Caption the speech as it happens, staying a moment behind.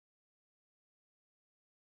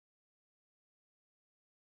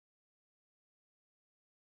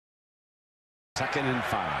2nd and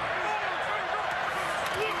 5.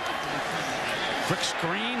 Quick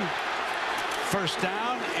screen. First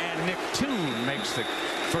down, and Nick Toon makes the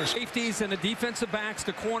first. Safeties and the defensive backs,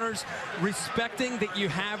 the corners, respecting that you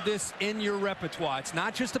have this in your repertoire. It's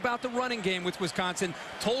not just about the running game with Wisconsin.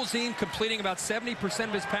 Tolzien completing about 70%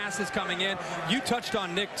 of his passes coming in. You touched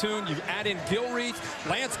on Nick Toon. You add in Gilreath,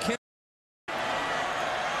 Lance Kim.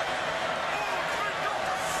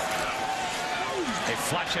 They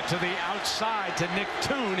flash it to the outside to Nick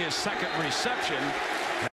Toon, his 2nd reception.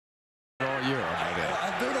 All year,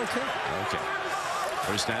 I'm doing okay. Okay.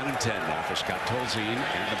 First down and 10 now for Scott Tolzien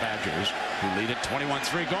and the Badgers, who lead at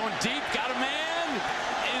 21-3. Going deep, got a man,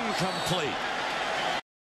 incomplete.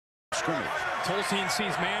 Scrimmage. Tolzien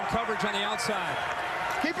sees man coverage on the outside.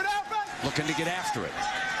 Keep it out, man. Looking to get after it.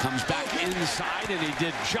 Comes back inside, and he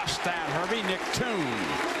did just that. Herbie, Nick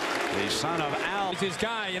Toon, the son of Al. He's his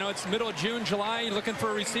guy. You know, it's middle of June, July, looking for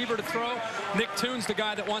a receiver to throw. Nick Toon's the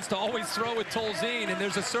guy that wants to always throw with Tolzien, and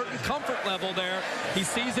there's a certain comfort level there. He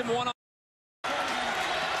sees him one-on.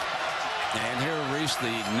 And here Reese, the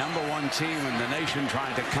 #1 team in the nation,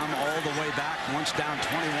 trying to come all the way back. Once down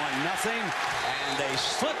 21-0, and they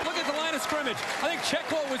slip. Look at the line of scrimmage. I think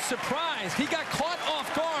Cheklo was surprised. He got caught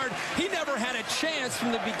off guard. He never had a chance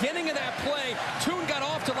from the beginning of that play. Toon got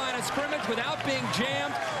off the line of scrimmage without being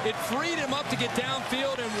jammed. It freed him up to get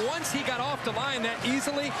downfield, and once he got off the line that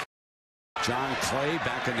easily. John Clay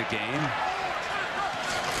back in the game.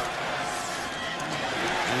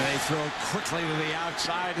 And they throw quickly to the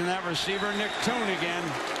outside, and that receiver, Nick Toon, again.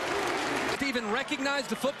 Even recognize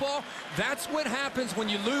the football. That's what happens when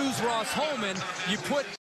you lose Ross Holman. You put.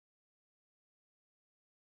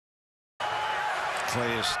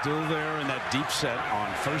 Clay is still there in that deep set on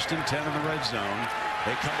 1st and 10 in the red zone.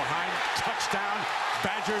 They come behind, touchdown.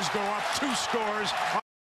 Badgers go up 2 scores.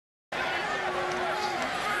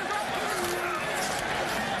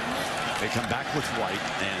 They come back with White,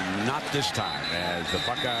 and not this time, as the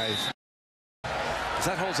Buckeyes. If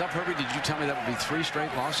that holds up, Herbie, did you tell me that would be 3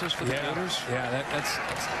 straight losses for the Gators? Yeah,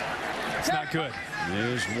 that's not good.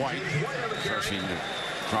 There's White crushing the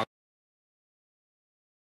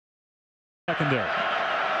secondary.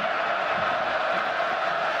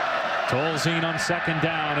 Tolzien on 2nd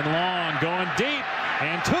down and long, going deep,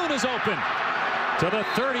 and Toon is open to the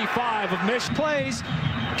 35 of Mich. Plays.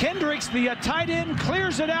 Kendricks, the tight end,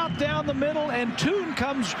 clears it out down the middle, and Toon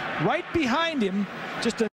comes right behind him.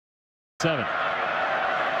 Just a 7.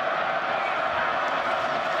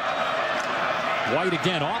 White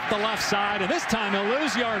again off the left side, and this time he'll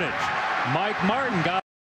lose yardage. Mike Martin got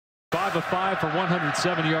 5 of 5 for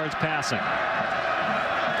 107 yards passing.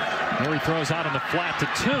 Here he throws out on the flat to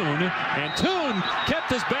Toon, and Toon kept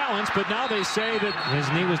his balance, but now they say that his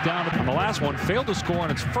knee was down on the last one, failed to score on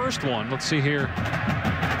its first one. Let's see here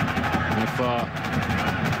if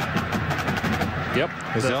yep,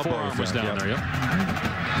 his forearm was down there. Yep.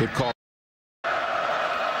 Good call.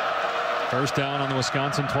 First down on the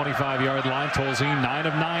Wisconsin 25-yard line. Tolzien 9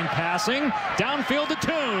 of 9 passing. Downfield to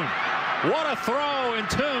Toon. What a throw in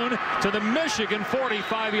Toon to the Michigan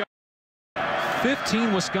 45-yard.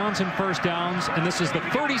 15 Wisconsin first downs, and this is the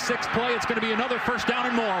 36th play. It's going to be another first down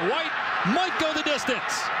and more. White might go the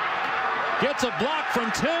distance. Gets a block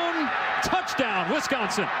from Toon. Touchdown,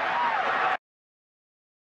 Wisconsin.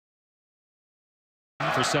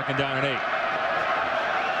 For 2nd down and 8.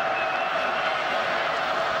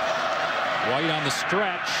 White on the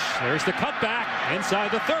stretch. There's the cutback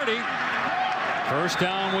inside the 30. First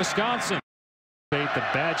down, Wisconsin. The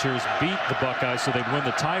Badgers beat the Buckeyes so they'd win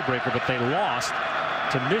the tiebreaker, but they lost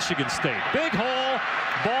to Michigan State. Big hole,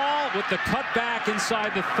 ball with the cutback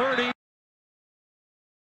inside the 30.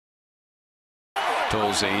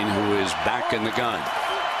 Tolzien, who is back in the gun.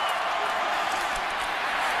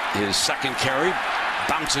 His 2nd carry,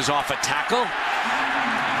 bounces off a tackle,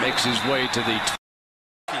 makes his way to the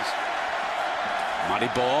Monty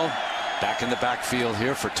Ball back in the backfield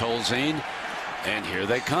here for Tolzien, and here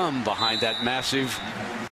they come behind that massive.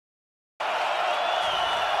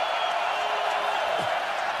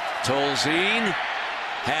 Tolzien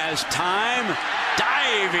has time,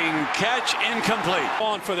 diving catch, incomplete.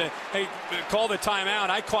 On for the, hey, call the timeout.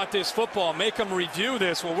 I caught this football. Make them review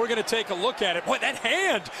this. Well, we're going to take a look at it. Boy, that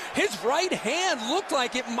hand, his right hand looked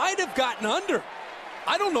like it might have gotten under.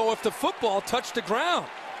 I don't know if the football touched the ground.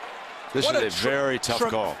 This is a very tough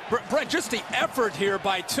call. Brett, just the effort here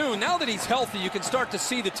by Toon. Now that he's healthy, you can start to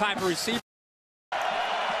see the type of receiver.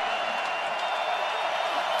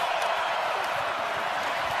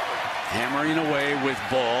 Hammering away with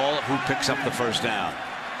Ball, who picks up the first down.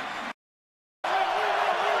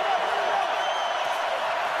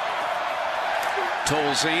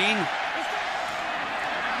 Tolzien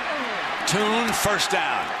Toon, first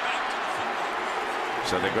down.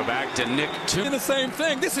 So they go back to Nick Toon. The same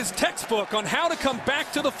thing. This is textbook on how to come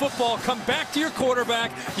back to the football, come back to your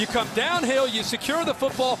quarterback. You come downhill, you secure the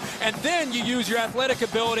football, and then you use your athletic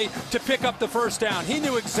ability to pick up the first down. He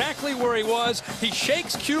knew exactly where he was. He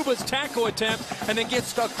shakes Cuba's tackle attempt and then gets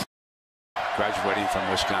stuck. Graduating from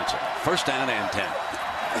Wisconsin. First down and 10.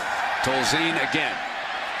 Tolzien again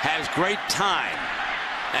has great time.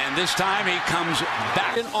 And this time he comes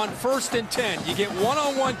back. On 1st and 10, you get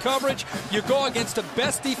one-on-one coverage. You go against the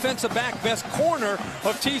best defensive back, best corner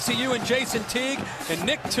of TCU and Jason Teague. And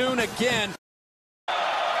Nick Toon again.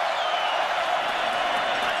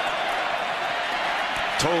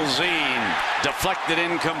 Tolzien deflected,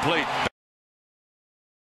 incomplete.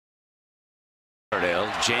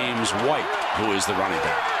 James White, who is the running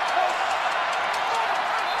back.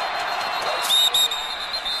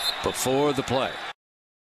 Before the play.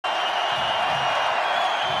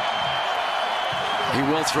 He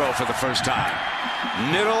will throw for the first time.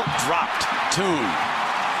 Middle dropped. Toon.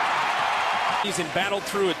 He's battled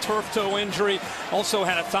through a turf toe injury. Also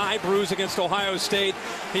had a thigh bruise against Ohio State.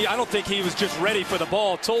 I don't think he was just ready for the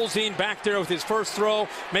ball. Tolzien back there with his first throw.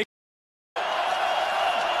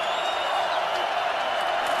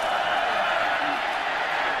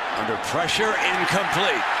 Under pressure,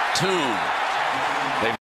 incomplete. Toon.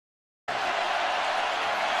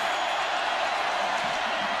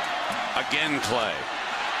 Again, Clay.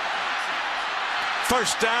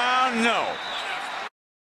 First down, no.